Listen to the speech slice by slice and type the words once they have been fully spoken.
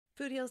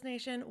Food Heals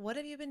Nation, what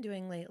have you been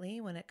doing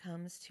lately when it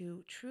comes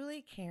to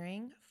truly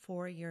caring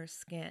for your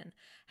skin?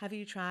 Have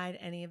you tried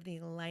any of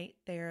the light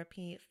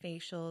therapy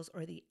facials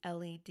or the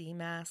LED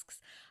masks?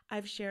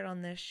 I've shared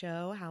on this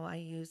show how I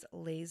use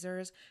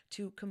lasers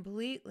to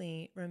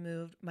completely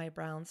remove my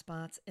brown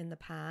spots in the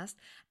past,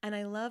 and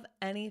I love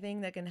anything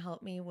that can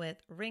help me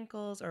with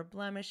wrinkles or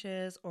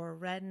blemishes or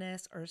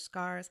redness or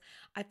scars.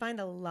 I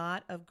find a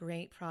lot of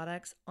great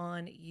products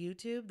on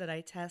YouTube that I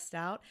test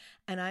out,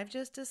 and I've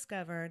just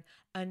discovered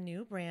a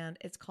new brand.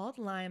 It's called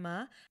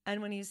Lima.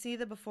 And when you see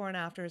the before and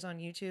afters on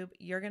YouTube,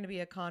 you're going to be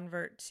a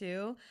convert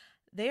too.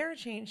 They are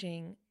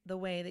changing the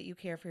way that you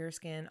care for your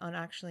skin on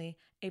actually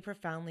a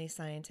profoundly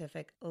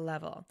scientific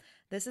level.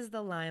 This is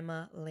the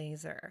Lima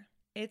laser.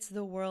 It's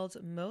the world's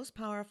most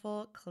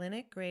powerful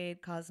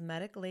clinic-grade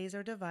cosmetic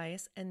laser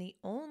device and the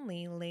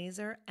only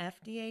laser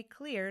FDA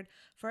cleared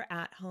for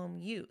at-home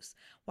use.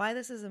 Why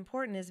this is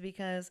important is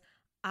because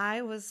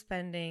I was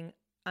spending,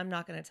 I'm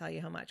not going to tell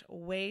you how much,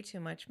 way too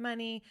much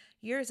money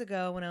years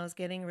ago when I was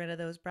getting rid of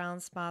those brown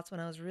spots,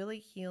 when I was really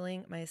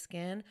healing my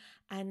skin.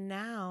 And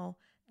now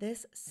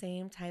this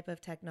same type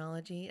of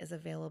technology is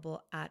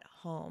available at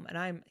home, and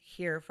I'm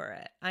here for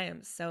it. I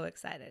am so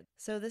excited.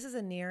 So this is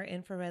a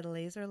near-infrared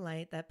laser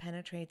light that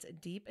penetrates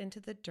deep into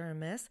the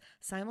dermis,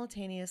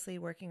 simultaneously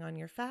working on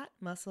your fat,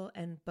 muscle,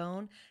 and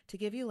bone to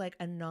give you like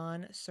a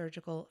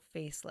non-surgical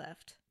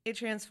facelift. It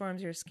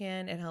transforms your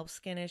skin. It helps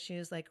skin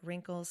issues like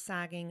wrinkles,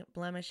 sagging,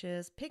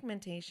 blemishes,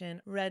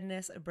 pigmentation,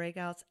 redness,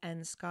 breakouts,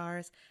 and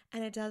scars.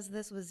 And it does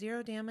this with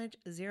zero damage,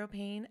 zero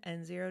pain,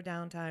 and zero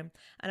downtime.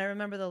 And I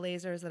remember the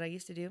lasers that I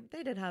used to do,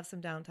 they did have some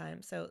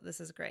downtime, so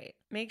this is great.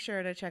 Make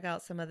sure to check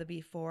out some of the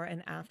before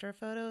and after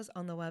photos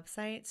on the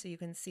website so you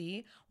can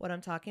see what I'm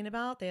talking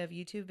about. They have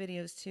YouTube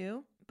videos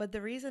too. But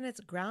the reason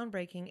it's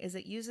groundbreaking is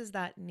it uses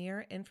that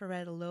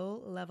near-infrared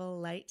low-level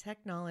light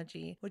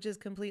technology, which is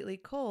completely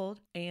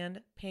cold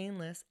and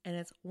painless, and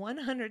it's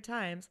 100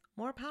 times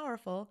more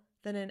powerful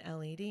than an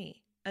LED.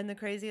 And the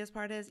craziest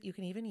part is you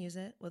can even use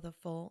it with a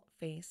full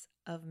face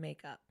of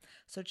makeup.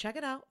 So check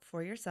it out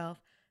for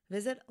yourself.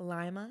 Visit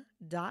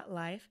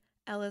lima.life.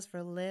 L is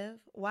for live,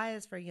 Y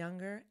is for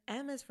younger,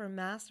 M is for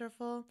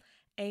masterful,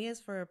 A is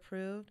for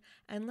approved,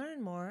 and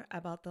learn more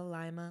about the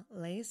Lima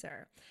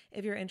laser.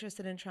 If you're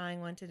interested in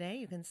trying one today,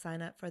 you can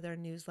sign up for their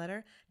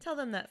newsletter. Tell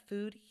them that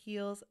Food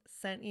Heals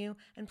sent you,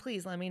 and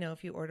please let me know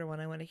if you order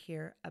one. I want to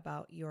hear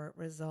about your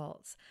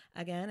results.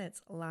 Again,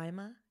 it's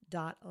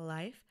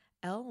lima.life,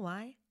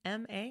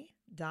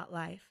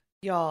 Lyma.life.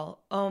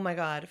 Y'all, oh my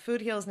God,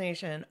 Food Heals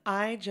Nation,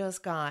 I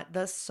just got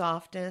the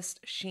softest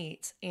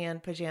sheets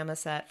and pajama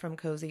set from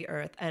Cozy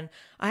Earth, and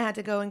I had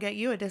to go and get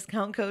you a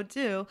discount code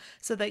too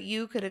so that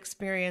you could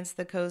experience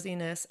the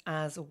coziness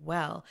as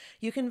well.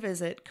 You can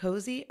visit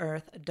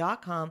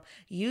CozyEarth.com,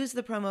 use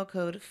the promo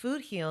code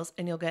FoodHeals,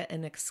 and you'll get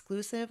an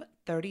exclusive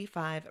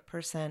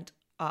 35%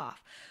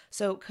 off.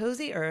 So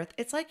Cozy Earth,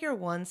 it's like your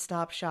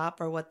one-stop shop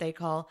for what they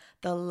call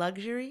the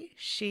luxury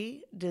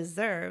she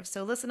deserves.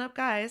 So listen up,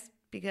 guys,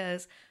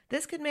 because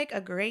this could make a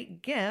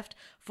great gift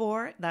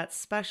for that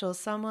special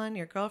someone,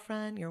 your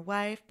girlfriend, your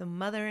wife, the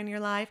mother in your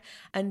life.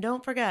 And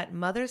don't forget,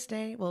 Mother's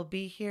Day will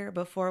be here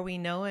before we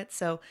know it.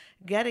 So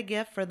get a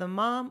gift for the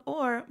mom,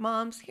 or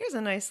moms, here's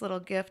a nice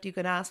little gift you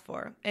could ask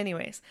for.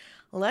 Anyways,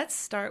 let's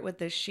start with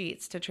the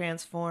sheets to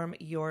transform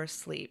your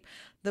sleep.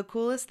 The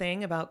coolest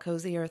thing about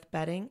Cozy Earth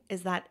bedding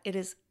is that it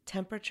is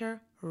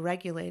temperature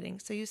regulating,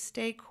 so you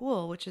stay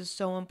cool, which is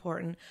so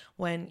important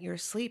when you're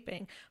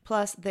sleeping.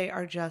 Plus, they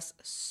are just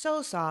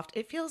so soft.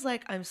 It feels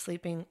like I'm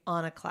sleeping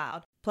on a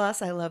cloud.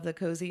 Plus, I love the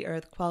Cozy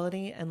Earth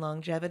quality and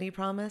longevity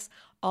promise.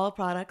 All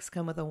products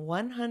come with a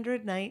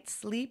 100-night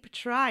sleep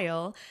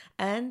trial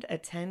and a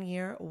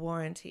 10-year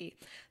warranty.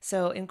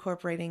 So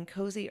incorporating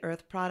Cozy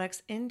Earth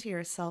products into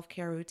your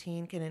self-care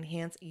routine can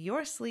enhance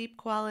your sleep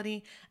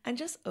quality and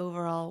just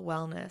overall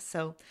wellness.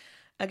 So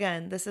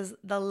again, this is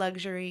the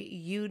luxury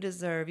you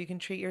deserve. You can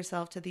treat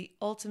yourself to the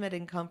ultimate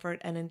in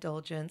comfort and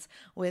indulgence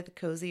with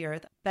Cozy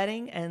Earth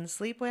bedding and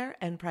sleepwear,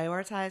 and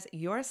prioritize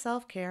your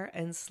self-care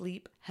and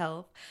sleep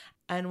health.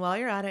 And while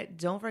you're at it,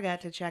 don't forget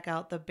to check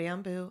out the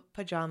bamboo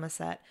pajama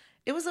set.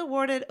 It was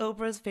awarded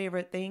Oprah's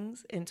Favorite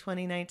Things in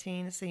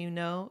 2019, so you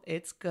know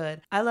it's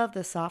good. I love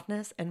the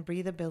softness and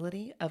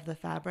breathability of the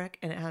fabric,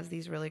 and it has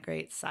these really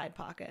great side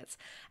pockets.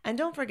 And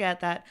don't forget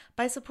that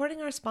by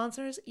supporting our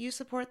sponsors, you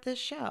support this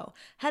show.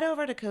 Head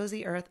over to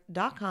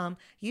CozyEarth.com,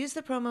 use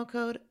the promo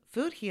code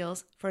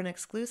FoodHeals for an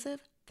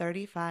exclusive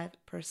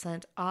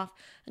 35% off,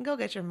 and go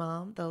get your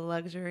mom the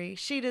luxury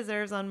she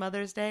deserves on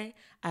Mother's Day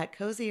at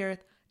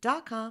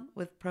CozyEarth.com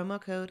with promo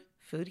code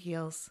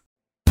FoodHeals.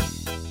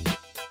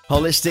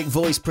 Holistic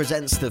Voice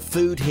presents the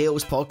Food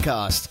Heals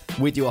podcast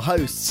with your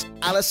hosts,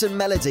 Alison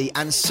Melody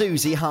and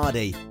Susie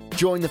Hardy.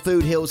 Join the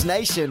Food Heals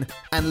Nation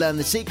and learn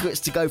the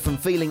secrets to go from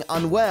feeling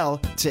unwell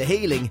to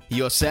healing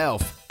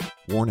yourself.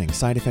 Warning,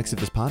 side effects of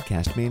this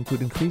podcast may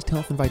include increased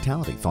health and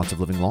vitality, thoughts of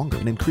living longer,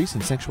 an increase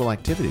in sexual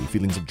activity,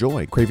 feelings of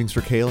joy, cravings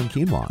for kale and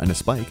quinoa, and a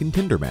spike in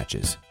Tinder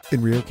matches.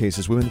 In rare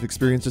cases, women have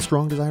experienced a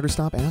strong desire to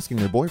stop asking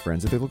their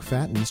boyfriends if they look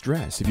fat and in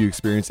stress. If you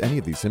experience any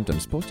of these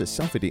symptoms, post a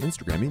selfie to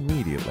Instagram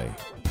immediately.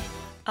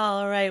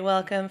 All right,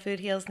 welcome, Food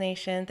Heals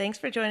Nation. Thanks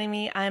for joining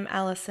me. I'm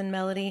Allison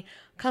Melody,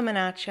 coming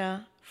at you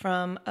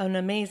from an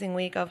amazing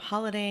week of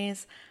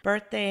holidays,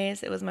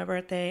 birthdays. It was my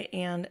birthday,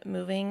 and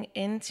moving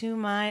into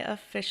my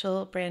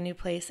official brand new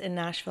place in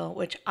Nashville,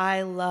 which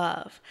I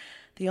love.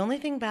 The only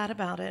thing bad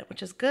about it,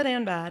 which is good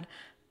and bad,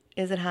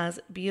 is it has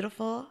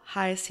beautiful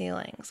high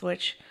ceilings,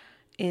 which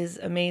is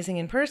amazing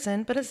in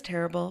person, but is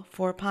terrible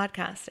for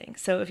podcasting.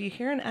 So if you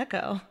hear an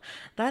echo,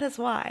 that is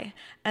why.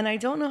 And I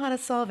don't know how to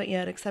solve it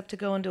yet, except to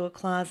go into a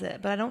closet,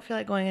 but I don't feel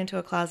like going into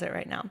a closet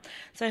right now.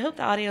 So I hope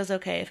the audio is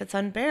okay. If it's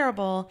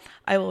unbearable,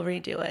 I will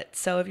redo it.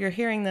 So if you're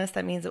hearing this,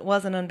 that means it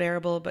wasn't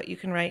unbearable, but you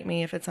can write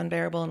me if it's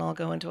unbearable and I'll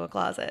go into a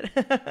closet.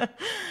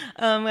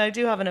 I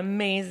do have an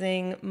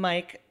amazing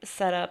mic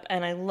setup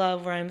and I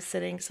love where I'm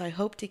sitting, so I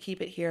hope to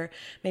keep it here.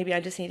 Maybe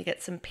I just need to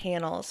get some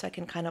panels so I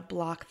can kind of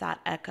block that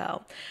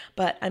echo.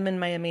 But I'm in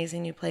my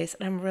amazing new place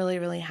and I'm really,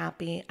 really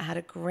happy. I had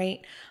a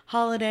great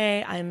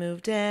holiday. I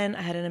moved in.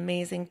 I had an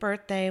amazing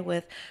birthday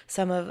with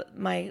some of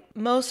my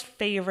most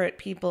favorite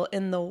people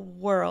in the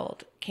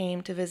world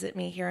came to visit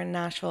me here in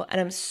Nashville, and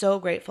I'm so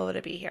grateful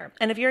to be here.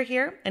 And if you're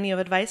here and you have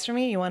advice for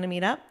me, you want to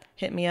meet up,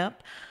 hit me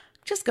up.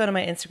 Just go to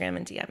my Instagram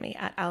and DM me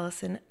at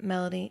Allison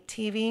Melody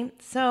TV.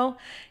 So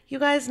you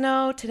guys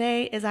know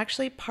today is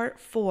actually part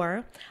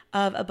 4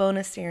 of a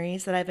bonus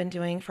series that I've been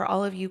doing for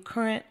all of you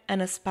current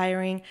and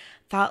aspiring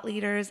thought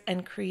leaders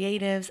and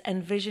creatives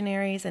and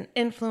visionaries and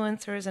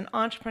influencers and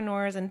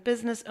entrepreneurs and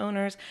business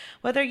owners,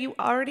 whether you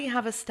already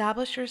have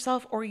established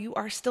yourself or you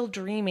are still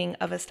dreaming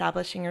of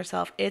establishing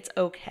yourself, it's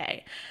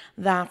okay.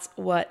 That's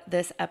what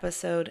this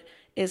episode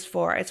is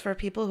for. It's for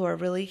people who are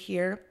really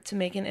here to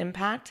make an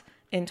impact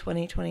in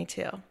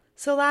 2022.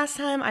 So last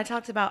time I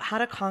talked about how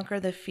to conquer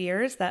the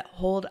fears that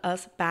hold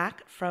us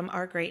back from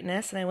our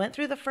greatness, and I went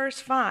through the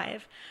first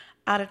 5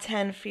 out of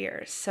 10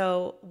 fears.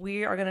 So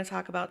we are going to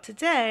talk about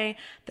today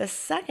the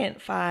second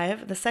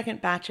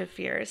batch of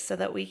fears, so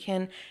that we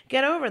can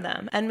get over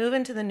them and move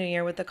into the new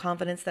year with the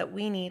confidence that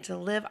we need to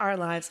live our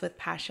lives with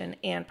passion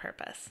and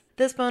purpose.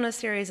 This bonus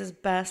series is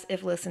best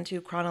if listened to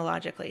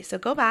chronologically. So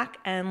go back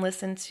and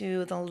listen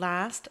to the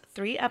last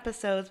 3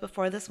 episodes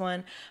before this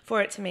one for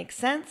it to make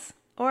sense.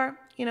 Or,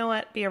 you know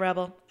what, be a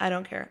rebel. I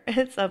don't care.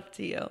 It's up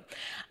to you.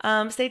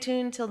 Stay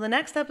tuned till the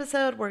next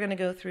episode. We're going to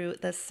go through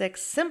the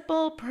 6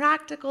 simple,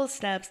 practical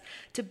steps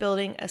to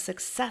building a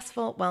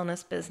successful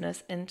wellness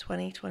business in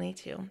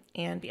 2022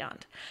 and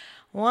beyond.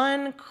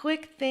 One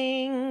quick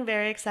thing,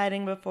 very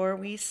exciting before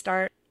we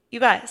start. You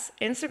guys,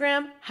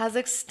 Instagram has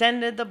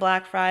extended the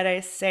Black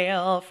Friday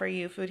sale for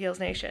you, Food Heals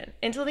Nation,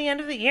 until the end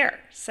of the year.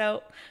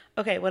 So,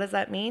 okay, what does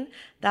that mean?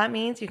 That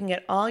means you can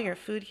get all your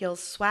Food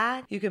Heals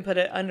swag. You can put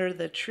it under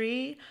the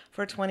tree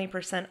for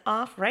 20%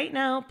 off right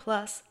now,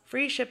 plus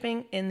free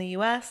shipping in the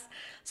US.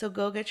 So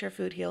go get your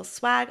Food Heals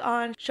swag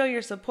on. Show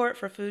your support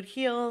for Food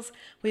Heals.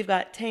 We've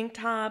got tank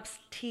tops,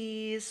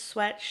 tees,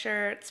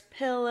 sweatshirts,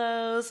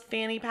 pillows,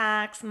 fanny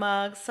packs,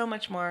 mugs, so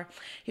much more.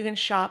 You can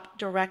shop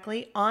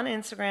directly on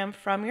Instagram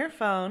from your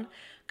phone.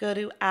 Go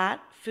to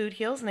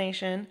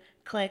 @FoodHealsNation,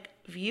 click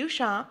View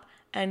Shop,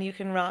 and you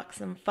can rock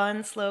some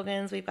fun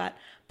slogans. We've got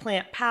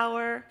Plant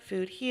Power,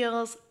 Food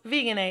Heals,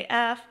 Vegan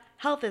AF,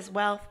 Health is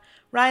Wealth,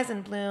 Rise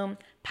and Bloom,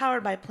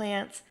 Powered by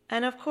Plants,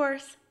 and of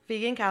course,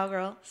 Vegan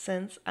Cowgirl,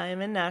 since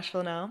I'm in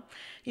Nashville now.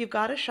 You've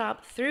got to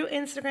shop through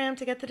Instagram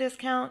to get the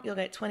discount. You'll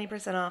get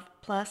 20% off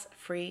plus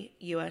free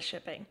US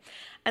shipping.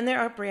 And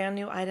there are brand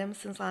new items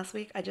since last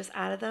week. I just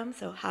added them,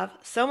 so have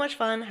so much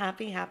fun.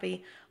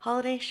 Happy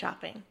holiday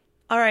shopping.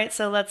 All right,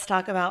 so let's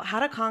talk about how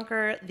to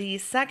conquer the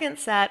second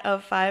set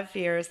of 5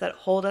 fears that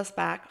hold us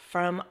back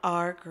from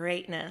our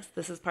greatness.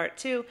 This is part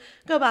 2.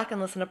 Go back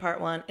and listen to part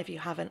 1 if you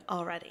haven't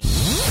already.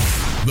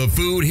 The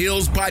Food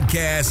Heals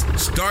Podcast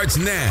starts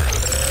now.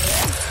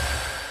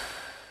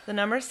 The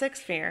number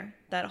 6 fear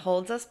that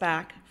holds us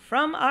back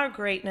from our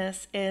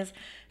greatness is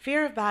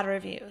fear of bad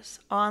reviews,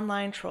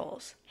 online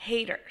trolls,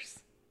 haters.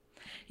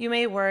 You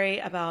may worry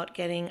about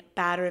getting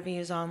bad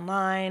reviews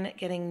online,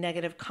 getting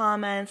negative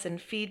comments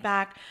and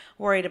feedback,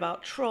 worried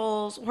about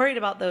trolls, worried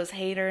about those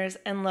haters.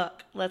 And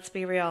look, let's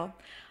be real.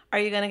 Are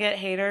you going to get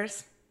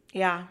haters?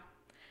 Yeah.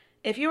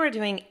 If you are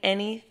doing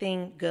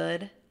anything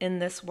good in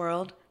this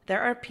world,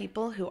 there are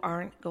people who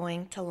aren't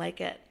going to like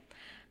it.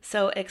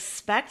 So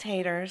expect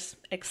haters,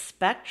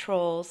 expect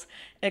trolls,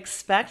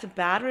 expect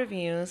bad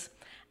reviews,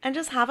 and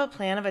just have a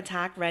plan of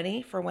attack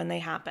ready for when they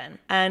happen.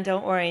 And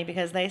don't worry,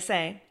 because they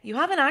say you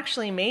haven't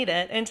actually made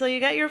it until you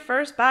get your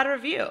first bad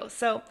review.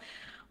 So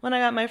when I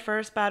got my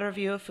first bad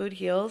review of Food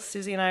Heals,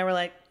 Susie and I were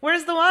like,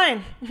 where's the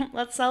wine?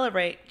 Let's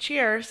celebrate.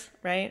 Cheers,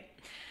 right?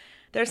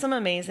 There's some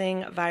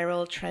amazing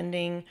viral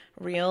trending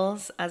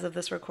reels as of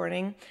this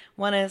recording.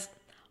 One is,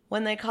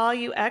 when they call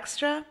you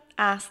extra,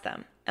 ask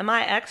them, am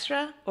I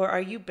extra or are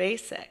you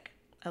basic?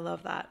 I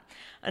love that.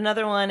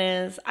 Another one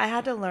is, I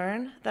had to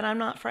learn that I'm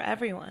not for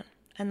everyone,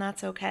 and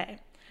that's okay.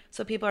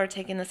 So people are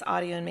taking this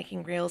audio and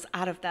making reels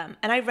out of them.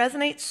 And I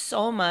resonate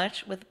so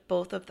much with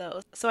both of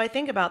those. So I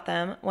think about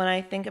them when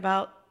I think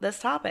about this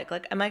topic.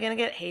 Like, am I going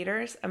to get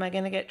haters? Am I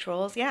going to get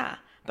trolls? Yeah.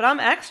 But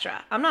I'm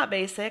extra. I'm not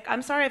basic.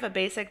 I'm sorry if a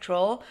basic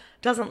troll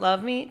doesn't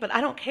love me, but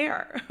I don't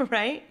care,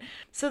 right?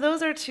 So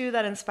those are two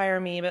that inspire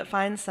me, but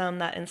find some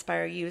that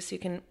inspire you so you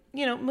can,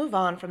 move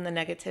on from the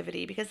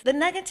negativity, because the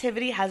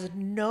negativity has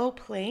no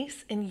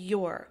place in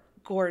your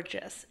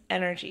gorgeous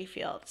energy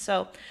field.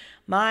 So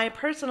my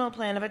personal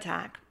plan of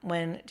attack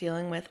when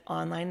dealing with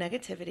online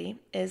negativity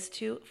is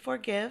to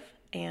forgive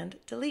and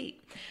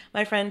delete.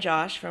 My friend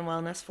Josh from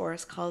Wellness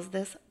Force calls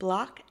this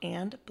block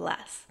and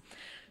bless.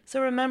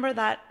 So remember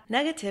that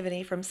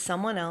negativity from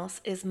someone else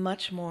is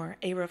much more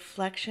a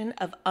reflection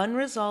of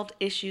unresolved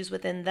issues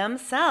within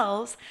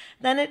themselves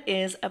than it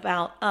is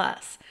about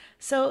us.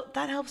 So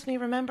that helps me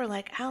remember,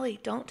 like, Allie,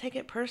 don't take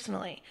it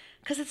personally,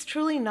 because it's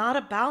truly not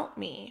about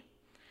me.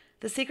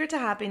 The secret to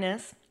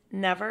happiness: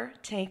 never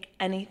take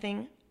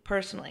anything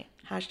personally.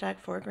 Hashtag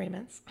 4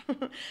 agreements.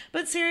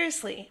 But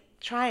seriously,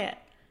 try it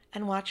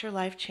and watch your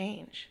life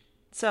change.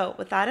 So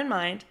with that in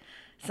mind,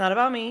 it's not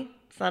about me.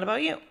 It's not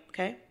about you.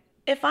 Okay.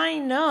 If I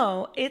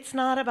know it's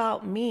not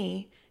about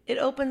me, it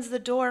opens the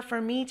door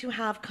for me to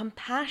have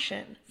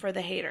compassion for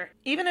the hater.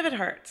 Even if it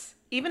hurts,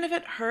 even if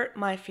it hurt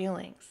my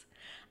feelings,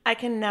 I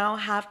can now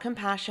have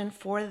compassion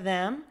for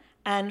them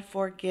and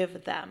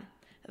forgive them.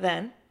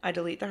 Then I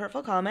delete the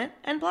hurtful comment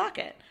and block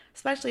it,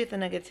 especially if the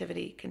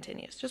negativity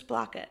continues. Just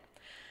block it.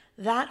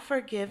 That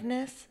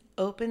forgiveness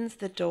opens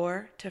the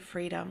door to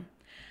freedom,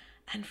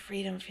 and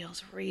freedom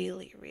feels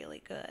really,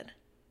 really good.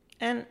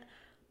 And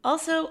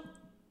also,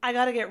 I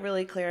got to get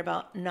really clear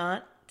about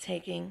not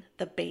taking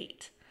the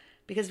bait,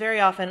 because very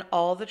often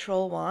all the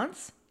troll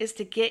wants is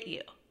to get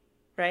you,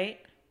 right?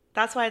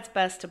 That's why it's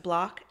best to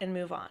block and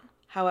move on.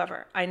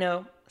 However, I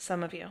know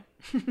some of you,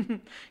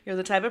 you're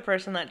the type of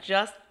person that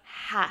just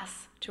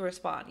has to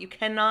respond. You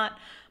cannot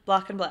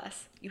block and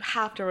bless. You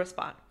have to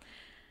respond.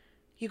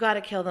 You got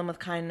to kill them with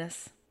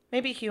kindness,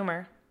 maybe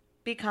humor.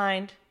 Be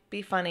kind,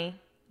 be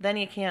funny, then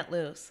you can't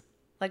lose.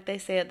 Like they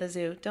say at the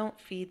zoo, don't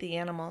feed the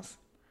animals.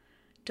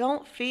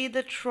 Don't feed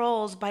the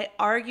trolls by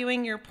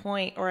arguing your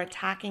point or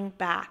attacking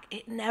back.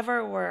 It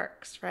never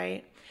works,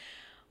 right?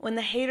 When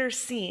the hater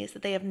sees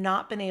that they have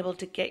not been able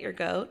to get your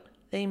goat,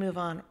 they move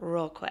on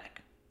real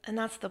quick. And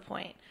that's the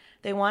point.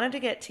 They wanted to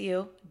get to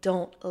you.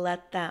 Don't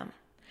let them.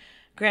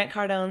 Grant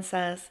Cardone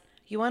says,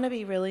 you want to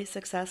be really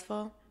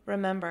successful?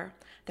 Remember,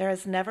 there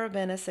has never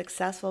been a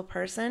successful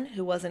person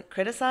who wasn't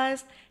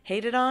criticized,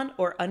 hated on,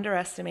 or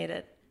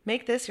underestimated.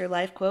 Make this your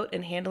life quote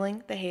in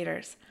handling the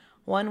haters.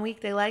 1 week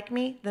they like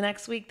me, the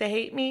next week they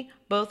hate me,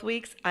 both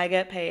weeks I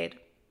get paid.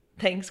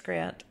 Thanks,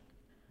 Grant.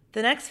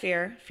 The next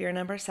fear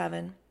number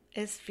 7,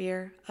 is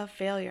fear of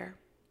failure.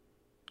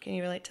 Can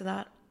you relate to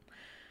that?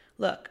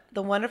 Look,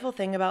 the wonderful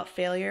thing about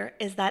failure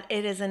is that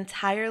it is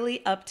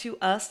entirely up to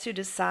us to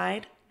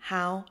decide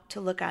how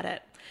to look at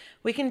it.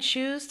 We can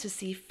choose to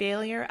see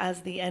failure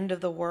as the end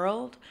of the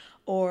world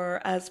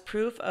or as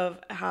proof of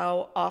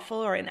how awful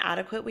or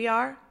inadequate we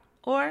are,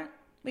 or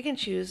we can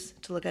choose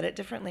to look at it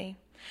differently.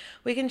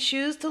 We can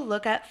choose to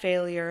look at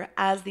failure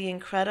as the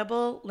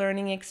incredible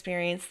learning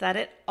experience that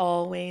it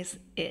always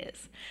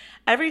is.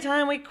 Every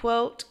time we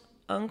quote,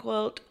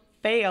 unquote,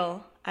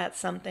 fail at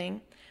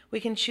something, we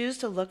can choose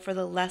to look for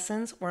the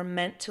lessons we're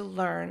meant to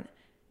learn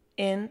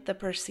in the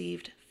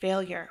perceived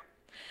failure.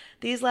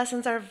 These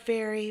lessons are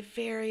very,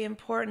 very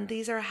important.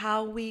 These are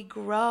how we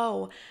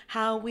grow,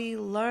 how we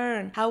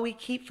learn, how we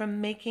keep from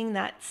making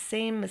that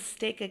same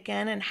mistake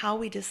again, and how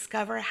we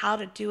discover how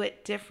to do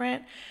it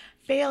different.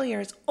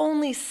 Failures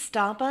only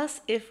stop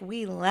us if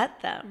we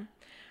let them.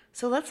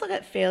 So let's look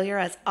at failure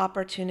as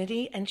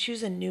opportunity and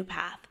choose a new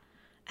path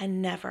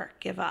and never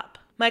give up.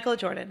 Michael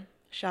Jordan,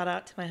 shout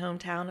out to my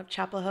hometown of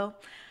Chapel Hill.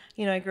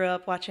 I grew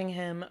up watching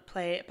him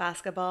play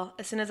basketball.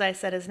 As soon as I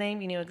said his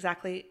name, you knew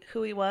exactly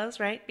who he was,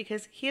 right?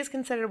 Because he is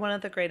considered one of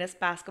the greatest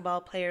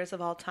basketball players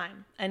of all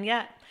time. And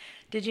yet,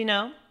 did you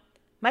know?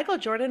 Michael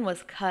Jordan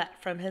was cut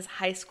from his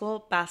high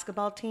school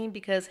basketball team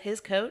because his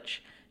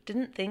coach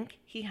didn't think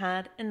he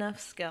had enough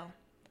skill.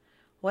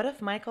 What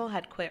if Michael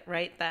had quit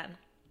right then?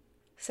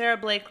 Sarah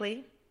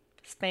Blakely,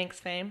 Spanx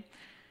fame,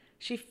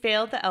 she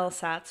failed the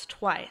LSATs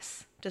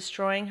twice,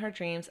 destroying her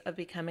dreams of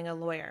becoming a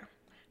lawyer.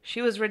 She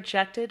was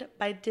rejected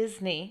by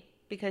Disney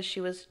because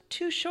she was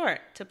too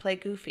short to play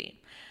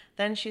Goofy.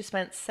 Then she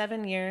spent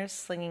 7 years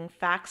slinging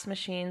fax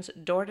machines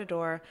door to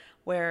door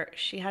where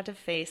she had to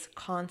face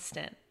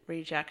constant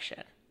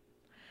rejection.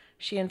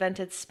 She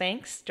invented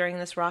Spanx during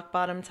this rock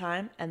bottom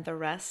time, and the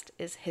rest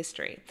is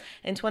history.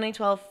 In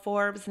 2012,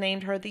 Forbes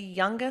named her the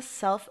youngest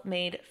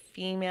self-made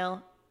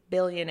female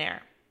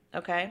billionaire.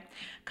 Okay?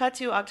 Cut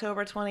to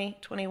October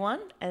 2021,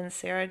 and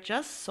Sarah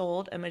just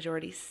sold a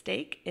majority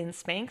stake in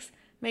Spanx,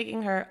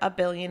 making her a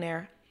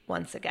billionaire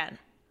once again.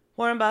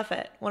 Warren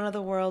Buffett, one of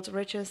the world's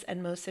richest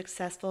and most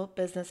successful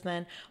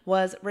businessmen,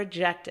 was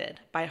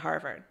rejected by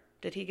Harvard.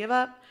 Did he give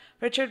up?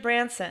 Richard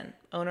Branson,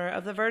 owner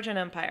of the Virgin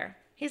Empire,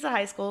 He's a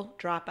high school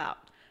dropout.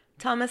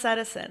 Thomas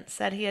Edison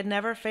said he had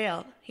never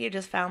failed. He had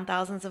just found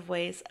thousands of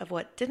ways of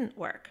what didn't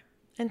work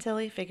until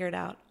he figured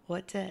out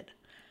what did.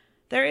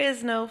 There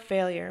is no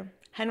failure.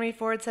 Henry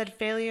Ford said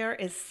failure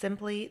is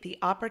simply the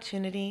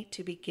opportunity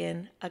to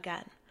begin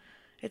again.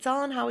 It's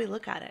all in how we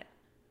look at it.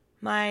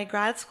 My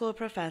grad school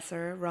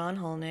professor, Ron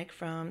Holnick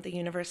from the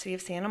University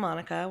of Santa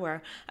Monica,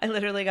 where I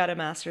literally got a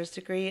master's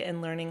degree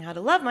in learning how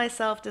to love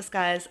myself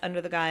disguised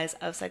under the guise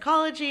of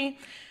psychology,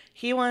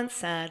 he once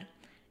said,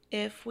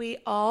 if we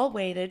all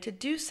waited to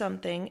do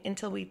something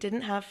until we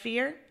didn't have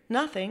fear,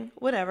 nothing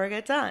would ever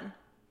get done.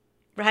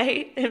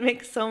 Right? It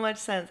makes so much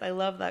sense. I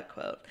love that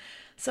quote.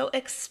 So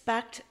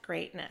expect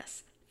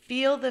greatness.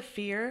 Feel the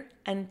fear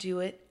and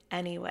do it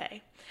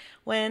anyway.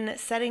 When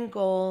setting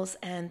goals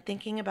and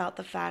thinking about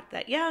the fact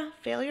that,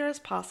 failure is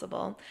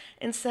possible,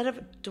 instead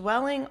of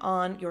dwelling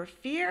on your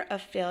fear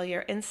of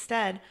failure,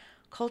 instead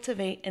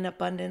cultivate an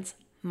abundance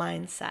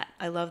mindset.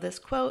 I love this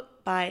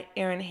quote by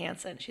Erin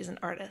Hansen. She's an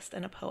artist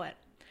and a poet.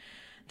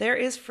 There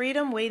is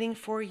freedom waiting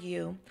for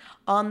you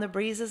on the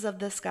breezes of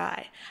the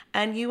sky,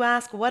 and you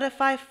ask, what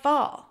if I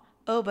fall?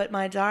 Oh, but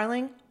my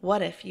darling,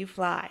 what if you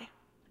fly?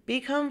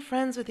 Become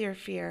friends with your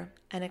fear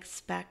and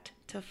expect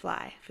to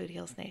fly, Food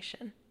Heals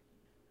Nation.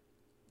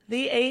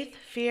 The 8th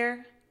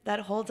fear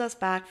that holds us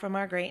back from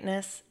our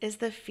greatness is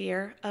the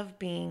fear of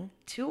being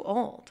too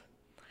old.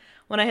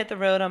 When I hit the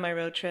road on my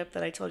road trip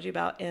that I told you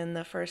about in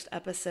the first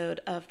episode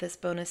of this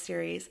bonus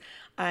series,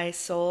 I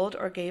sold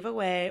or gave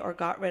away or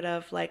got rid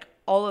of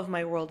all of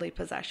my worldly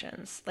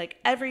possessions,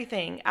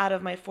 everything out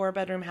of my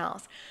 4-bedroom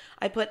house.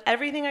 I put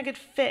everything I could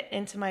fit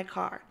into my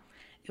car.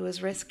 It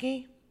was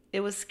risky. It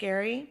was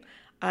scary.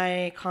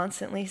 I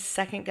constantly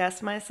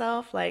second-guessed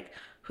myself,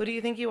 who do you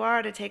think you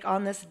are to take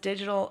on this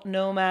digital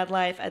nomad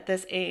life at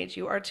this age?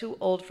 You are too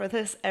old for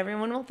this.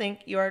 Everyone will think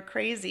you are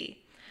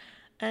crazy.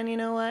 And you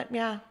know what?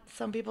 Yeah,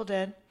 some people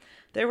did.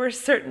 There were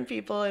certain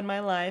people in my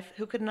life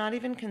who could not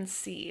even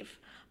conceive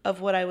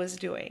of what I was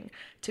doing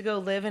to go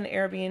live in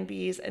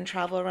Airbnbs and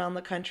travel around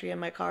the country in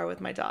my car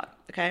with my dog,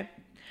 okay?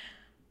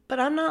 But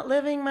I'm not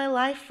living my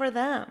life for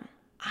them.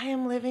 I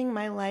am living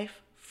my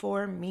life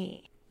for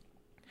me.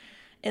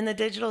 In the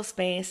digital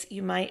space,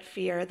 you might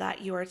fear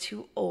that you are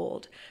too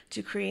old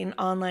to create an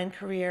online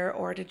career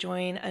or to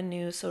join a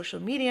new social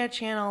media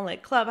channel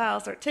like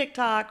Clubhouse or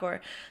TikTok, or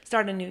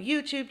start a new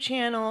YouTube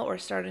channel, or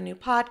start a new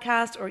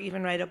podcast, or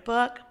even write a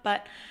book.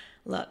 But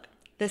look,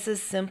 this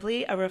is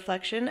simply a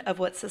reflection of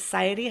what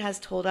society has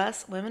told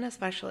us, women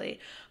especially,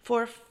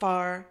 for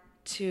far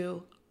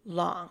too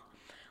long.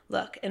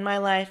 Look, in my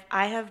life,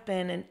 I have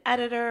been an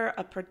editor,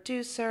 a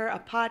producer, a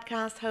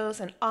podcast host,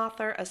 an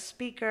author, a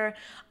speaker,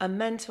 a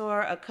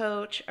mentor, a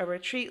coach, a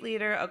retreat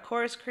leader, a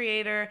course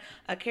creator,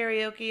 a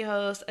karaoke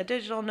host, a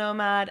digital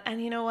nomad,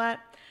 and you know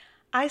what?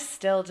 I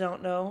still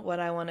don't know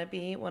what I want to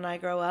be when I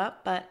grow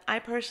up, but I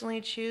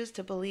personally choose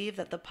to believe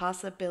that the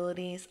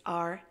possibilities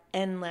are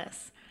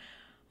endless.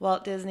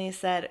 Walt Disney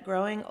said,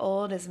 growing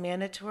old is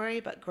mandatory,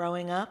 but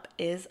growing up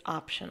is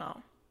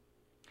optional.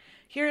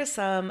 Here are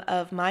some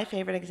of my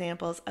favorite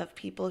examples of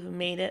people who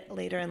made it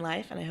later in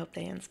life, and I hope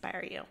they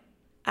inspire you.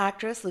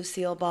 Actress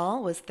Lucille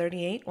Ball was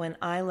 38 when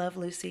I Love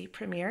Lucy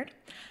premiered.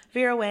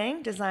 Vera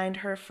Wang designed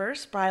her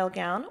first bridal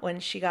gown when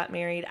she got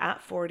married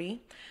at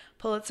 40.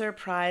 Pulitzer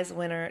Prize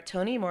winner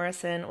Toni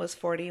Morrison was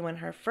 40 when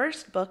her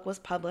first book was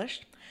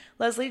published.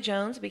 Leslie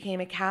Jones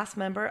became a cast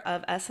member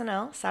of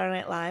SNL, Saturday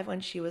Night Live, when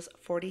she was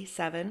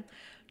 47.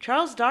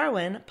 Charles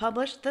Darwin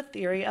published The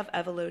Theory of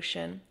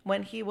Evolution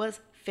when he was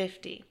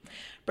 50.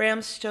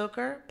 Bram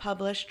Stoker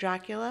published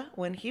Dracula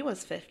when he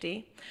was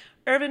 50.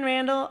 Irvin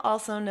Randall,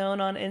 also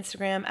known on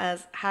Instagram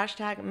as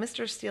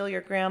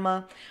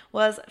 #MrStealYourGrandma,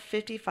 was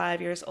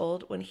 55 years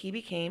old when he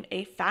became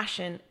a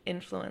fashion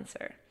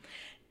influencer.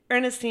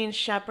 Ernestine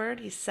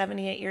Shepard, he's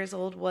 78 years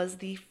old, was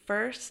the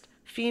first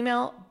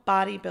female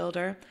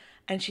bodybuilder,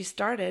 and she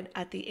started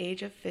at the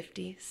age of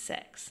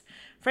 56.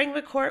 Frank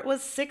McCourt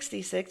was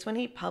 66 when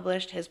he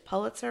published his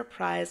Pulitzer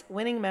Prize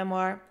winning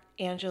memoir,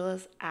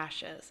 Angela's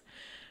Ashes.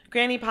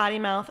 Granny Potty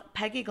Mouth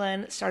Peggy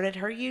Glenn started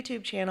her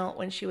YouTube channel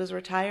when she was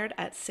retired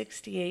at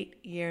 68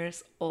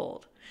 years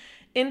old.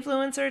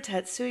 Influencer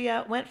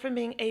Tetsuya went from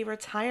being a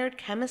retired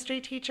chemistry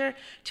teacher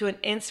to an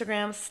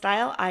Instagram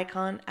style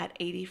icon at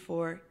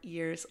 84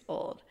 years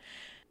old.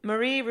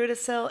 Marie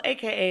Rudisil,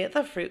 aka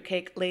the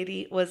Fruitcake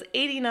Lady, was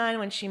 89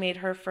 when she made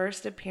her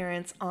first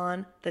appearance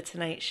on The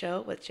Tonight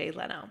Show with Jay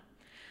Leno.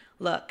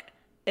 Look,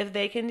 if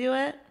they can do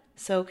it,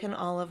 so can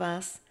all of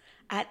us.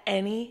 At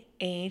any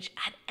age,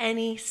 at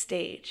any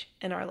stage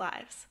in our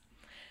lives.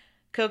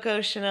 Coco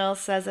Chanel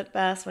says it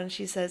best when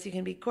she says you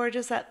can be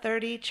gorgeous at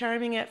 30,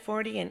 charming at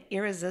 40, and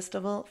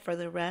irresistible for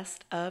the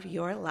rest of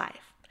your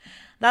life.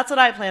 That's what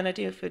I plan to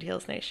do, Food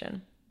Heals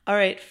Nation. All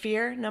right,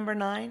 fear number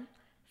 9.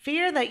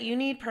 Fear that you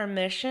need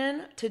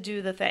permission to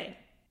do the thing,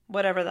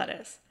 whatever that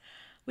is.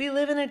 We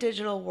live in a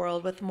digital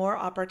world with more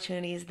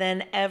opportunities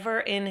than ever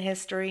in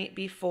history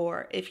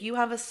before. If you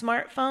have a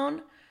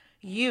smartphone,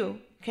 you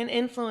can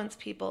influence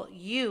people.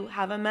 You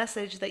have a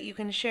message that you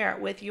can share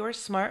with your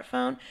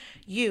smartphone.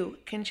 You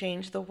can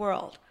change the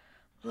world.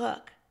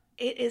 Look,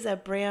 it is a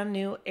brand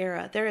new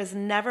era. There has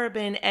never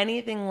been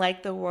anything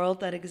like the world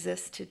that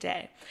exists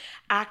today.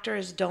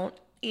 Actors don't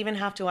even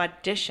have to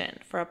audition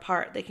for a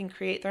part. They can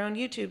create their own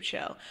YouTube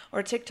show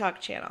or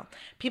TikTok channel.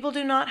 People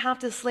do not have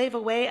to slave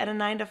away at a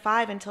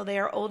 9-to-5 until they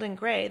are old and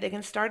gray. They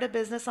can start a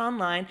business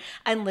online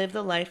and live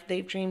the life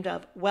they've dreamed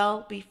of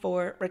well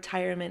before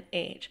retirement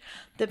age.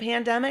 The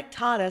pandemic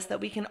taught us that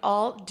we can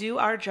all do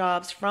our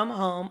jobs from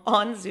home,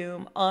 on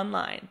Zoom,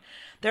 online.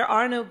 There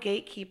are no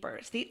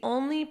gatekeepers. The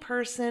only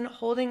person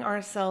holding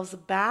ourselves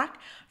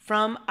back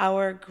from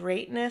our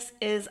greatness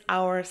is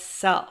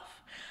ourself.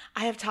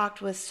 I have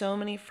talked with so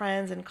many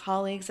friends and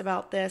colleagues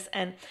about this,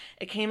 and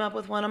it came up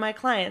with one of my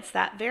clients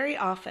that very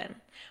often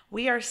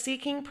we are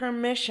seeking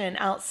permission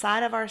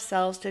outside of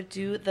ourselves to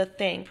do the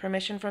thing.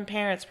 Permission from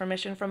parents,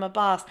 permission from a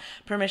boss,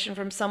 permission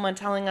from someone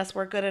telling us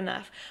we're good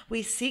enough.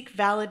 We seek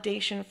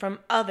validation from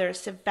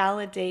others to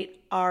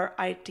validate our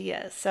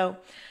ideas. So,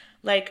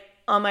 like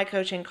on my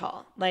coaching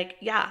call,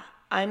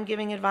 I'm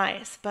giving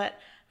advice, but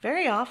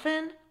very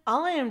often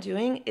all I am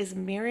doing is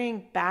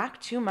mirroring back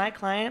to my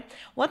client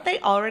what they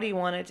already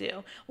want to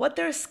do, what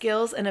their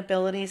skills and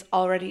abilities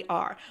already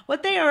are,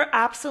 what they are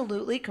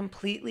absolutely,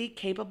 completely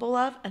capable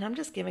of, and I'm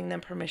just giving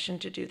them permission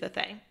to do the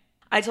thing.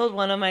 I told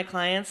one of my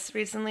clients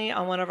recently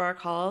on one of our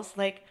calls,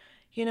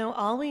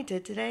 all we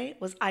did today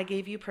was I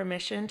gave you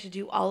permission to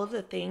do all of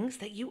the things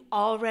that you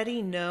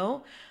already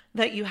know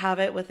that you have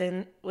it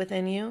within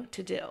you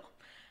to do.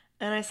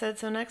 And I said,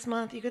 so next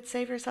month you could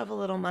save yourself a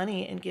little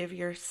money and give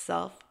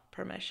yourself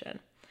permission.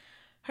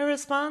 Her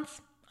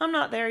response, I'm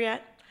not there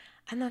yet,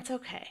 and that's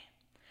okay.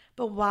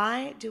 But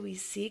why do we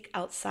seek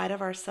outside of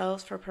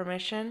ourselves for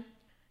permission?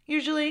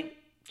 Usually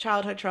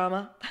childhood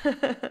trauma,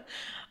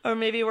 or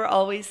maybe we're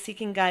always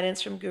seeking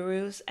guidance from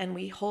gurus and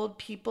we hold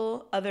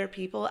other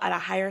people at a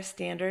higher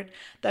standard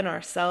than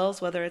ourselves,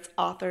 whether it's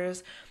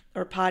authors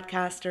or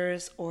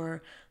podcasters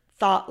or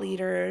thought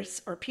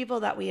leaders or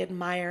people that we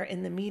admire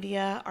in the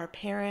media, our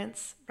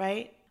parents,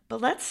 right? But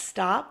let's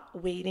stop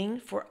waiting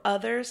for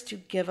others to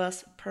give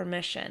us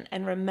permission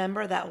and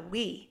remember that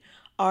we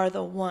are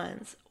the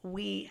ones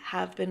we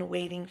have been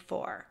waiting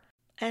for.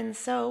 And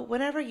so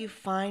whenever you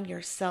find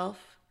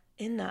yourself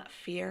in that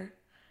fear,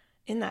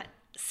 in that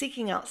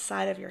seeking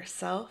outside of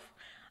yourself,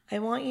 I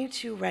want you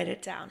to write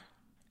it down.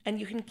 And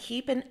you can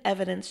keep an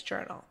evidence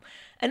journal.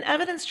 An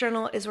evidence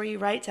journal is where you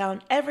write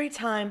down every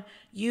time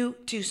you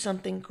do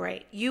something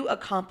great, you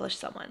accomplish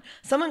someone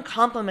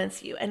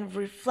compliments you and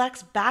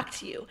reflects back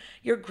to you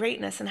your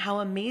greatness and how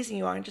amazing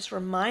you are and just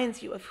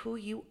reminds you of who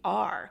you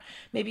are.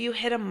 Maybe you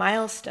hit a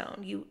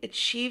milestone, you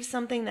achieve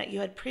something that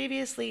you had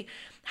previously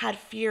had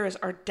fears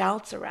or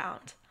doubts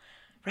around.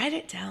 Write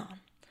it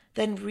down.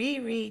 Then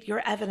reread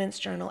your evidence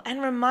journal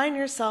and remind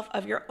yourself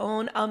of your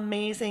own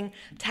amazing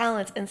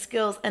talents and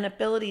skills and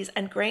abilities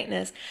and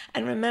greatness.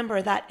 And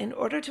remember that in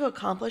order to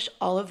accomplish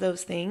all of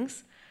those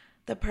things,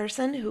 the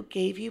person who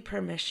gave you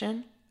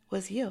permission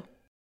was you.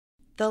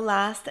 The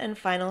last and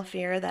final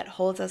fear that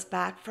holds us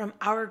back from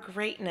our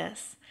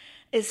greatness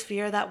is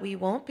fear that we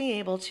won't be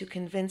able to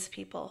convince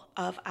people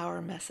of our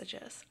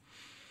messages.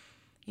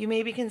 You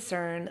may be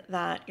concerned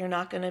that you're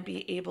not going to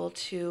be able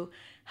to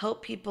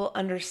help people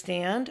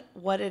understand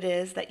what it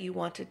is that you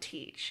want to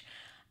teach.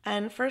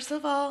 And first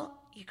of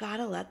all, you got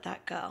to let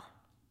that go.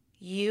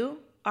 You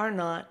are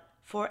not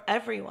for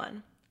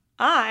everyone.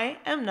 I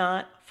am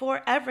not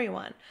for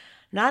everyone.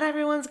 Not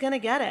everyone's going to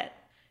get it.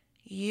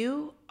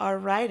 You are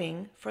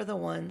writing for the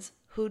ones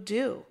who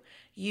do.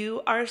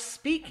 You are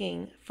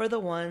speaking for the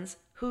ones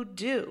who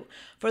do,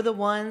 for the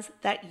ones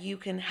that you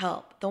can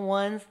help, the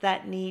ones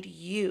that need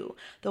you,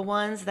 the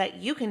ones that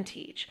you can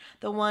teach,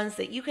 the ones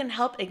that you can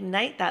help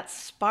ignite that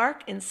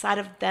spark inside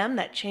of them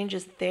that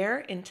changes their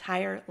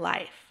entire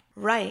life.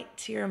 Write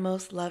to your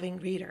most loving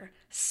reader.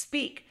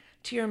 Speak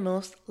to your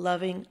most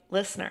loving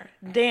listener.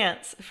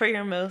 Dance for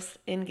your most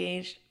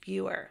engaged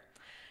viewer.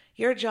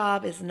 Your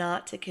job is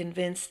not to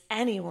convince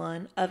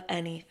anyone of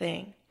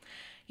anything.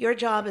 Your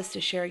job is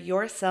to share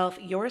yourself,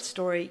 your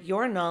story,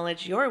 your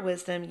knowledge, your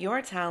wisdom,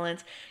 your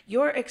talent,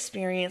 your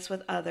experience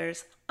with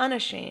others,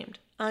 unashamed,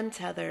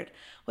 untethered,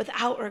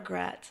 without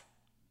regret.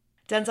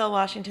 Denzel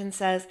Washington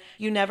says,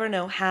 you never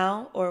know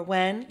how or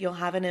when you'll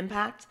have an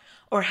impact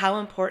or how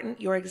important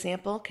your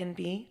example can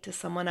be to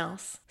someone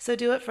else. So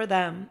do it for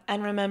them.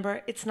 And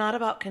remember, it's not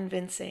about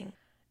convincing.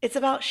 It's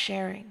about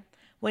sharing.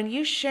 When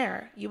you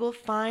share, you will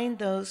find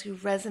those who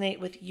resonate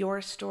with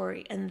your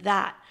story, and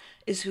that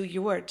is who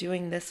you are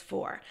doing this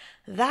for.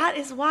 That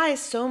is why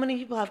so many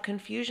people have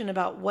confusion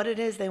about what it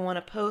is they want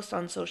to post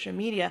on social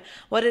media,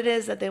 what it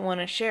is that they want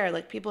to share.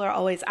 Like, people are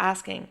always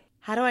asking,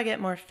 how do I get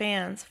more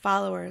fans,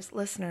 followers,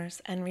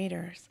 listeners, and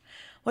readers?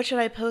 What should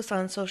I post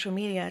on social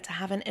media to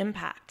have an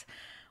impact?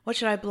 What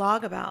should I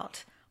blog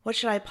about? What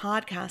should I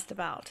podcast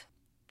about?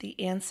 The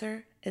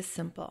answer is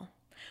simple.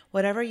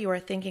 Whatever you are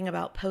thinking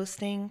about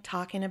posting,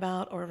 talking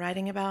about, or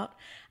writing about,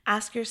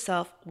 ask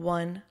yourself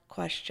one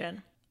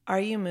question. Are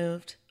you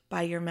moved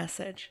by your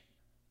message?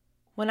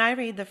 When I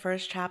read the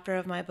first chapter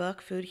of my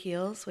book, Food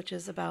Heals, which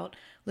is about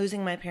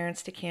losing my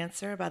parents to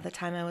cancer by the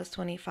time I was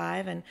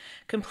 25 and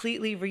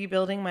completely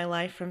rebuilding my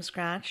life from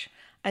scratch,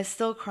 I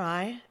still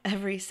cry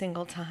every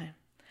single time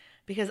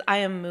because I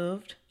am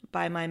moved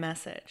by my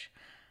message.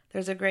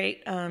 There's a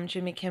great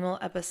Jimmy Kimmel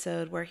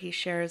episode where he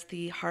shares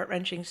the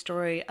heart-wrenching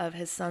story of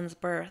his son's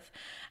birth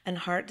and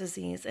heart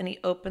disease, and he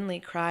openly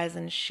cries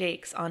and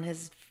shakes on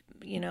his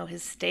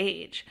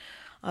stage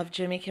of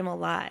Jimmy Kimmel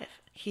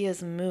Live. He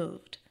is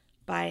moved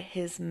by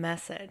his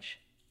message.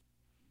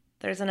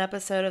 There's an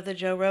episode of the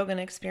Joe Rogan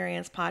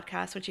Experience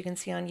podcast, which you can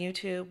see on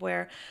YouTube,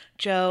 where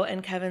Joe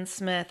and Kevin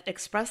Smith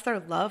express their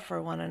love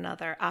for one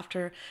another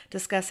after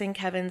discussing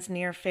Kevin's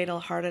near-fatal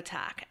heart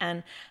attack,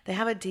 and they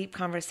have a deep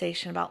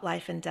conversation about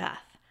life and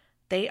death.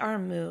 They are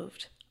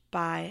moved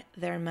by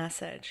their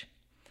message.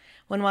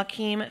 When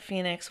Joaquin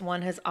Phoenix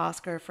won his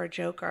Oscar for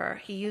Joker,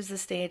 he used the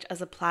stage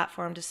as a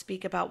platform to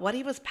speak about what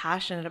he was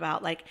passionate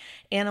about, like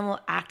animal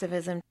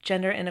activism,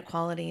 gender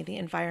inequality, the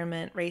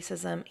environment,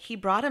 racism. He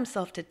brought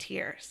himself to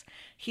tears.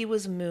 He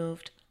was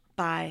moved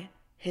by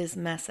his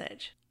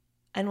message.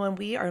 And when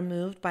we are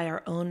moved by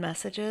our own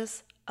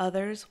messages,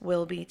 others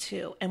will be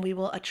too, and we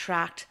will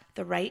attract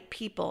the right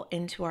people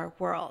into our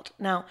world.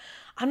 Now,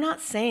 I'm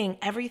not saying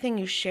everything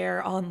you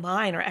share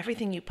online or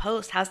everything you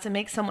post has to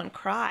make someone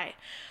cry.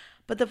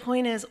 But the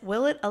point is,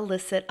 will it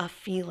elicit a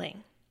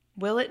feeling?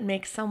 Will it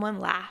make someone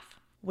laugh?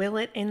 Will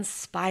it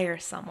inspire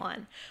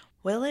someone?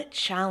 Will it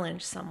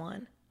challenge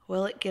someone?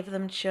 Will it give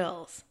them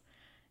chills?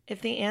 If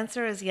the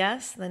answer is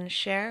yes, then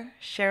share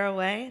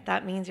away.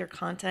 That means your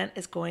content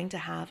is going to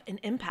have an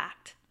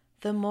impact.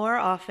 The more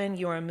often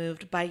you are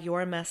moved by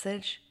your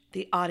message,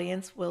 the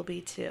audience will be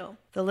too.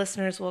 The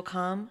listeners will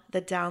come,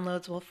 the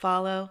downloads will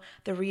follow,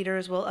 the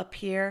readers will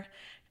appear.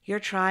 Your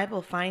tribe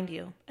will find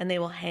you, and they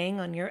will hang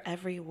on your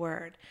every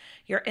word.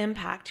 Your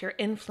impact, your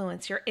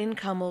influence, your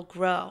income will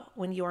grow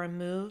when you are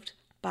moved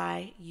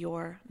by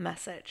your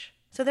message.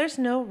 So there's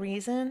no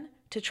reason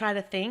to try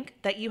to think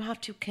that you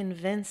have to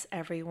convince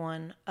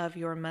everyone of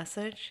your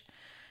message.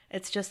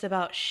 It's just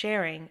about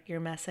sharing your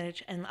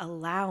message and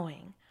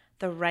allowing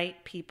the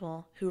right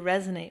people who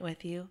resonate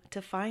with you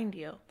to find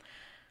you.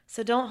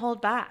 So don't hold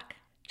back.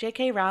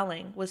 J.K.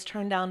 Rowling was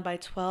turned down by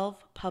 12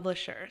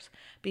 publishers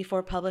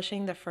before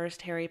publishing the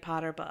first Harry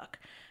Potter book.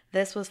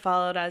 This was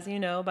followed, as you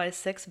know, by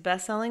 6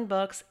 best-selling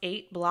books,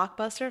 8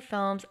 blockbuster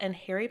films, and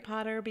Harry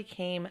Potter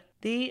became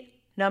the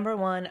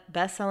 #1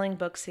 best-selling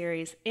book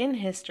series in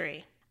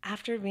history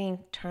after being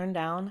turned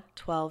down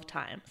 12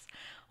 times.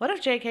 What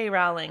if J.K.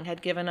 Rowling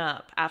had given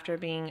up after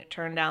being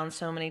turned down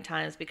so many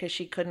times because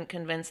she couldn't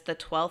convince the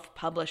 12th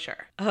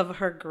publisher of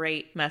her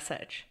great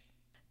message?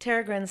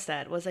 Tara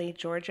Grinstead was a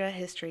Georgia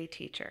history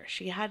teacher.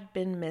 She had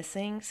been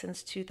missing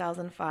since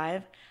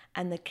 2005,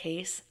 and the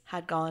case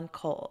had gone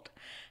cold.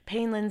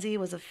 Payne Lindsay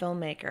was a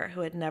filmmaker who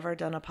had never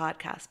done a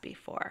podcast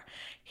before.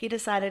 He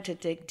decided to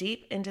dig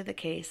deep into the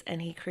case,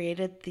 and he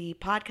created the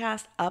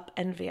podcast Up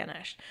and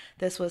Vanished.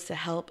 This was to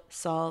help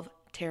solve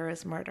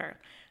Tara's murder.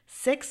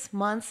 6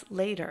 months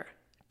later,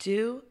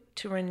 due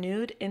to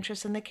renewed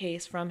interest in the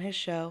case from his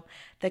show,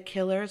 the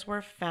killers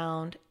were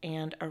found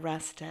and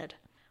arrested.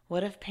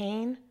 What if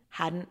Payne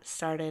hadn't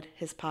started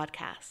his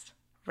podcast,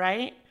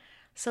 right?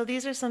 So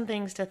these are some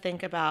things to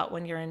think about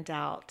when you're in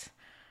doubt.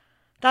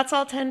 That's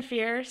all 10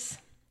 fears.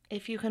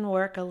 If you can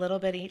work a little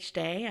bit each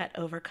day at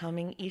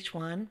overcoming each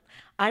one,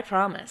 I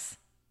promise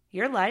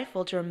your life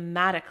will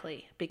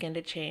dramatically begin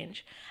to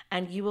change,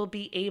 and you will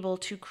be able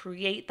to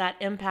create that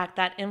impact,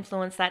 that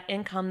influence, that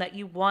income that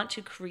you want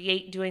to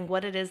create, doing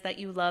what it is that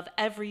you love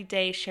every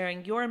day,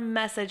 sharing your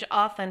message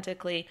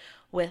authentically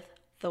with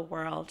the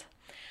world.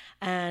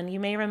 And you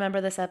may remember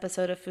this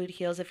episode of Food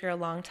Heals if you're a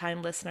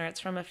longtime listener.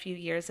 It's from a few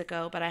years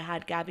ago, but I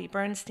had Gabby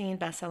Bernstein,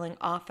 best-selling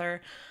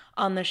author,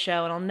 on the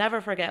show. And I'll never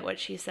forget what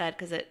she said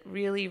because it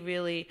really,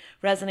 really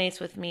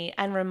resonates with me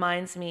and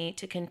reminds me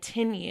to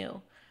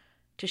continue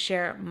to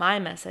share my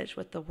message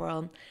with the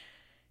world.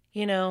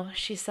 You know,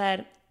 she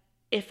said,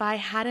 if I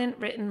hadn't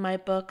written my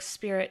book,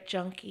 Spirit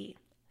Junkie,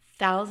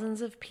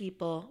 thousands of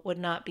people would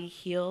not be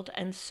healed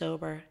and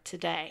sober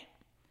today.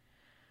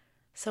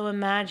 So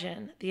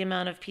imagine the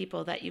amount of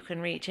people that you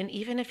can reach. And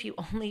even if you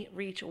only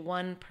reach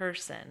one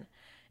person,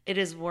 it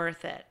is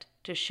worth it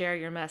to share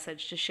your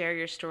message, to share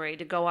your story,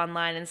 to go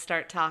online and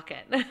start talking,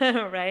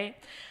 right?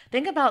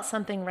 Think about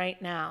something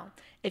right now.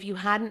 If you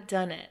hadn't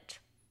done it,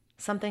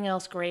 something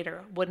else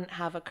greater wouldn't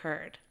have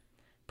occurred.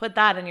 Put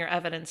that in your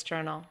evidence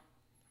journal,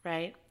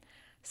 right?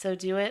 So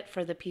do it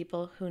for the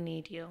people who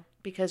need you.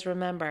 Because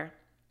remember,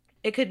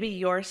 it could be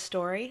your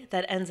story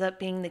that ends up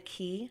being the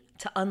key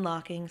to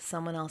unlocking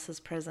someone else's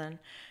prison.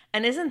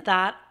 And isn't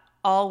that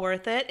all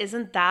worth it?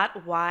 Isn't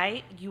that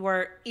why you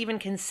are even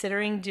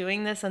considering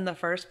doing this in the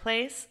first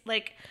place?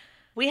 Like,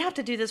 we have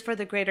to do this for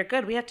the greater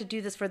good. We have to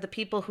do this for the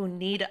people who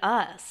need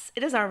us.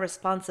 It is our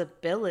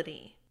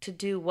responsibility to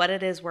do what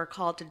it is we're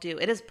called to do.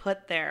 It is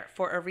put there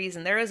for a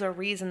reason. There is a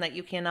reason that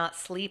you cannot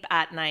sleep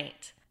at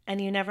night And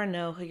you never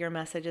know who your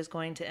message is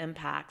going to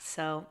impact.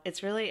 So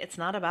it's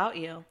not about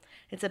you.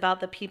 It's about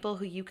the people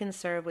who you can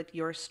serve with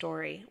your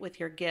story, with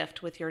your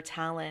gift, with your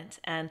talent.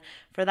 And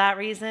for that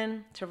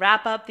reason, to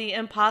wrap up the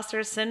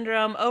imposter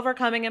syndrome,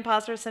 overcoming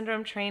imposter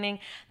syndrome training,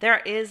 there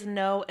is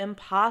no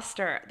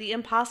imposter. The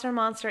imposter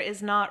monster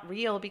is not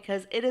real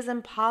because it is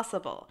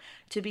impossible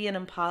to be an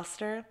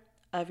imposter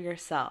of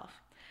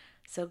yourself.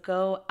 So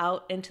go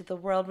out into the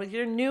world with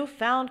your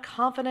newfound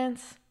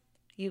confidence.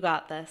 You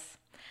got this.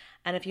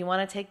 And if you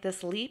want to take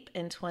this leap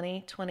in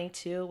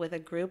 2022 with a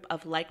group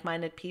of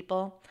like-minded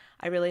people,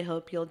 I really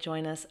hope you'll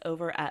join us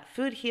over at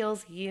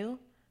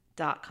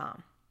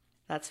foodhealsyou.com.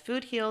 That's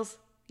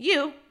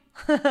foodhealsyou,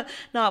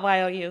 not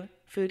Y-O-U,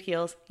 Food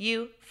Heals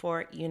U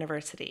for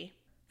University.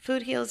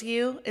 Food Heals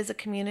You is a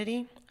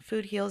community.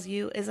 Food Heals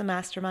You is a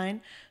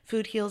mastermind.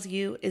 Food Heals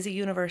You is a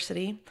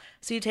university.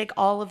 So you take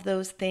all of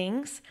those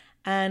things,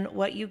 and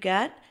what you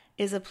get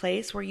is a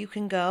place where you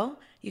can go,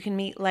 you can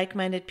meet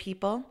like-minded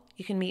people,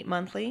 you can meet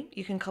monthly,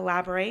 you can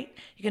collaborate,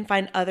 you can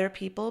find other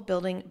people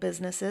building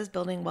businesses,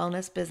 building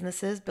wellness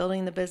businesses,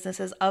 building the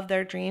businesses of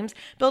their dreams,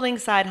 building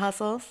side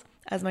hustles,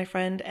 as my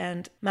friend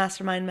and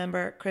mastermind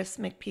member Chris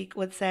McPeak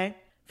would say.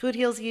 Food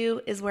Heals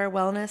You is where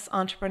wellness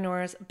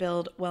entrepreneurs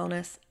build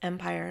wellness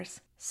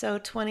empires. So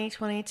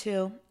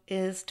 2022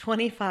 is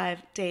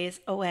 25 days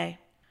away.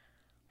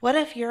 What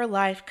if your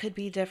life could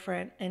be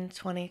different in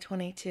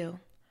 2022?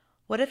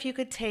 What if you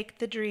could take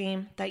the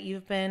dream that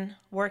you've been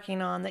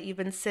working on, that you've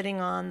been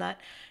sitting on, that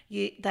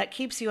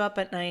keeps you up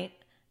at night,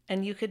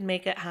 and you could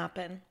make it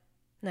happen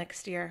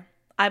next year?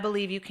 I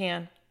believe you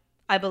can.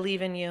 I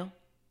believe in you.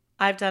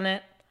 I've done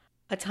it.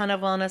 A ton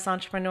of wellness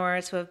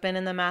entrepreneurs who have been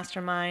in the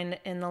mastermind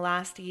in the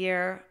last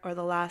year or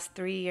the last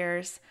 3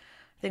 years,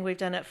 I think we've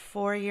done it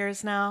 4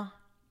 years now,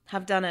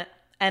 have done it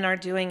and are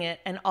doing it.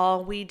 And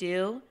all we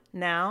do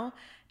now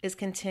is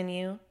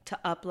continue to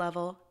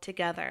up-level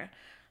together.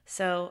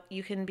 So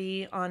you can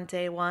be on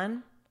day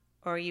 1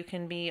 or you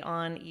can be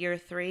on year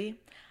 3,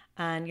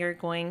 and you're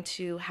going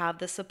to have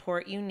the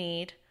support you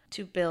need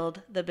to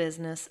build the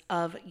business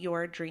of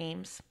your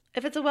dreams.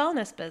 If it's a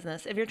wellness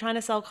business, if you're trying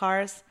to sell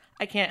cars,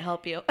 I can't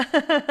help you.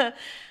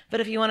 But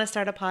if you want to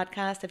start a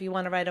podcast, if you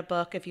want to write a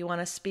book, if you want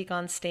to speak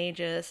on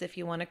stages, if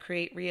you want to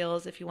create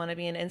reels, if you want to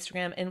be an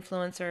Instagram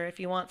influencer, if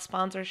you want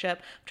sponsorship,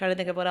 I'm trying to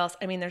think of what else.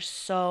 I mean, there's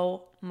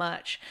so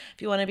much.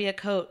 If you want to be a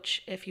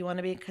coach, if you want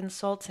to be a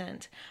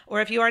consultant, or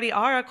if you already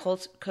are a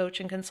coach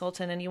and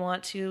consultant and you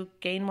want to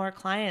gain more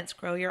clients,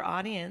 grow your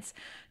audience,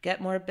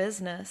 get more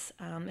business,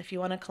 if you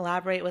want to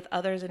collaborate with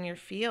others in your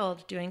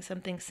field doing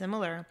something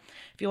similar,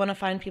 if you want to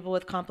find people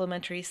with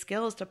complementary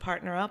skills to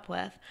partner up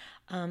with,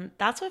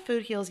 that's what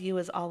Food Heals You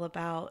is all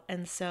about.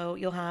 And so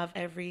you'll have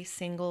every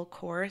single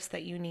course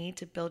that you need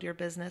to build your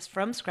business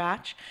from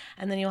scratch.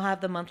 And then you'll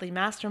have the monthly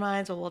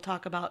masterminds where we'll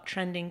talk about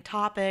trending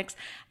topics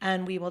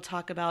and we will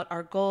talk about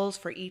our goals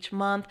for each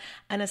month.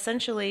 And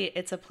essentially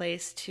it's a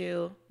place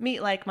to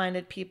meet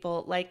like-minded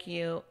people like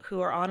you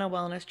who are on a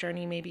wellness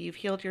journey. Maybe you've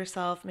healed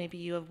yourself. Maybe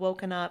you have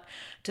woken up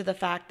to the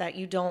fact that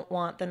you don't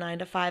want the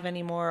 9-to-5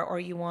 anymore, or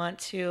you want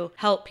to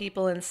help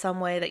people in some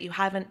way that you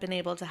haven't been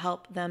able to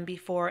help them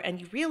before. And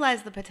you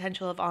realize the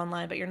potential of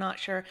online, but you're not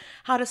sure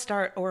how to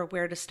start or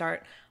where to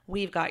start.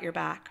 We've got your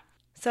back.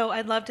 So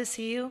I'd love to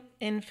see you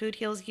in Food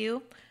Heals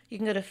You. You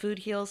can go to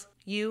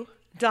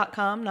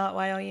foodhealsyou.com, not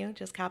Y-O-U,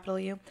 just capital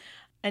U.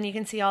 And you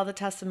can see all the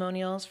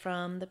testimonials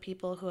from the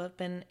people who have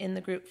been in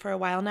the group for a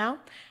while now.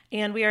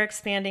 And we are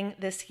expanding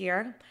this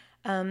year.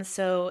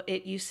 So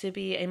it used to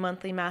be a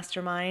monthly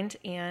mastermind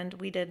and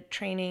we did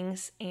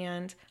trainings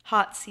and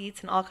hot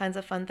seats and all kinds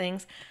of fun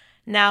things.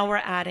 Now we're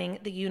adding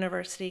the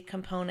university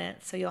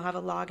component. So you'll have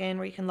a login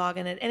where you can log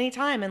in at any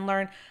time and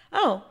learn,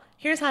 oh,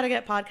 here's how to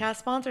get podcast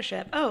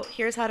sponsorship. Oh,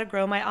 here's how to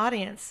grow my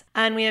audience.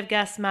 And we have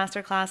guest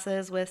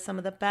masterclasses with some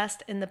of the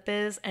best in the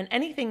biz, and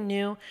anything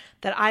new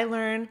that I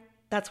learn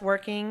that's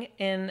working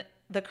in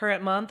the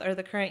current month or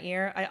the current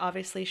year, I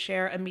obviously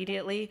share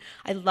immediately.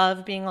 I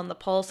love being on the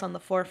pulse, on the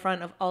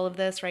forefront of all of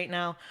this right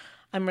now.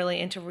 I'm really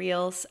into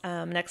reels.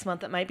 Next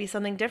month, it might be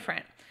something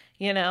different.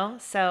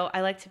 So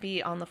I like to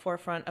be on the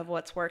forefront of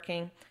what's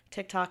working.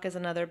 TikTok is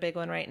another big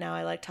one right now.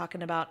 I like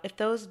talking about. If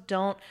those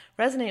don't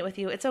resonate with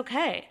you, it's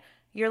okay.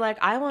 You're like,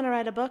 I want to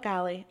write a book,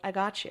 Allie. I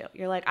got you.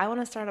 You're like, I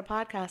want to start a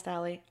podcast,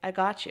 Allie. I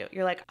got you.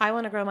 You're like, I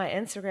want to grow my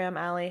Instagram,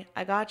 Allie.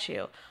 I got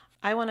you.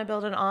 I want to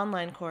build an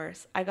online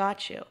course. I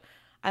got you.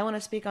 I want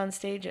to speak on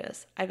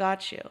stages. I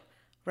got you.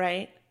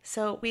 Right?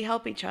 So we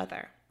help each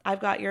other. I've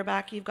got your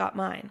back. You've got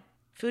mine.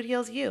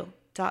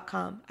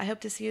 foodhealsyou.com. I hope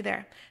to see you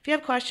there. If you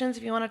have questions,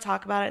 if you want to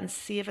talk about it and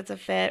see if it's a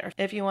fit, or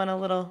if you want a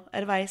little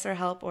advice or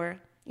help, or,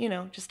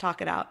 just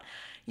talk it out,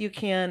 you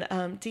can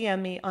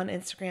DM me on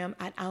Instagram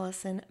at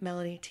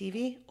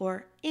AllisonMelodyTV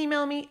or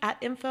email me at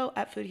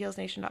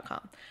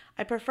info@foodhealsnation.com.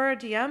 I prefer a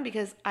DM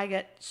because I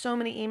get so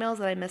many emails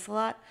that I miss a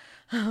lot.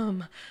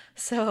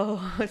 So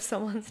if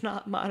someone's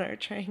not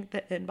monitoring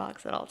the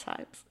inbox at all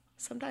times,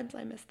 sometimes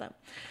I miss them.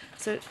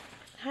 So,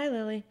 hi,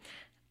 Lily.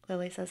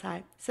 Lily says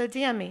hi. So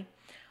DM me.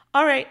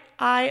 All right,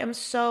 I am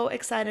so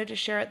excited to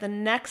share the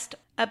next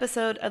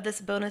episode of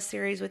this bonus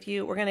series with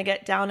you, we're going to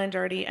get down and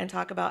dirty and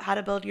talk about how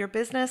to build your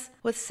business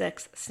with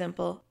 6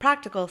 simple,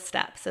 practical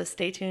steps. So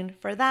stay tuned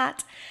for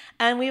that.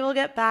 And we will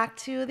get back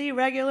to the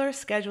regular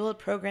scheduled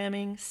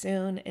programming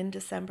soon in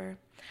December.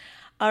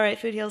 All right,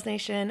 Food Heals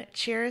Nation,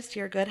 cheers to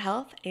your good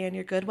health and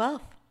your good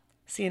wealth.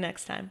 See you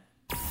next time.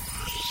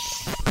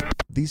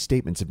 These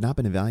statements have not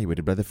been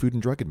evaluated by the Food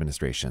and Drug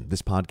Administration.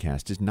 This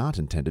podcast is not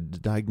intended to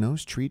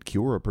diagnose, treat,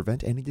 cure, or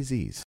prevent any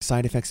disease.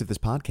 Side effects of this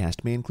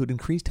podcast may include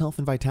increased health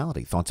and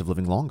vitality, thoughts of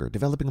living longer,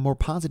 developing a more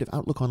positive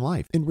outlook on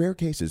life. In rare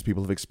cases,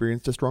 people have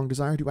experienced a strong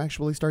desire to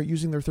actually start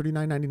using their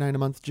 $39.99 a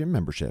month gym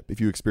membership. If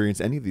you experience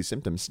any of these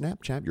symptoms,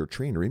 Snapchat your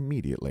trainer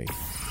immediately.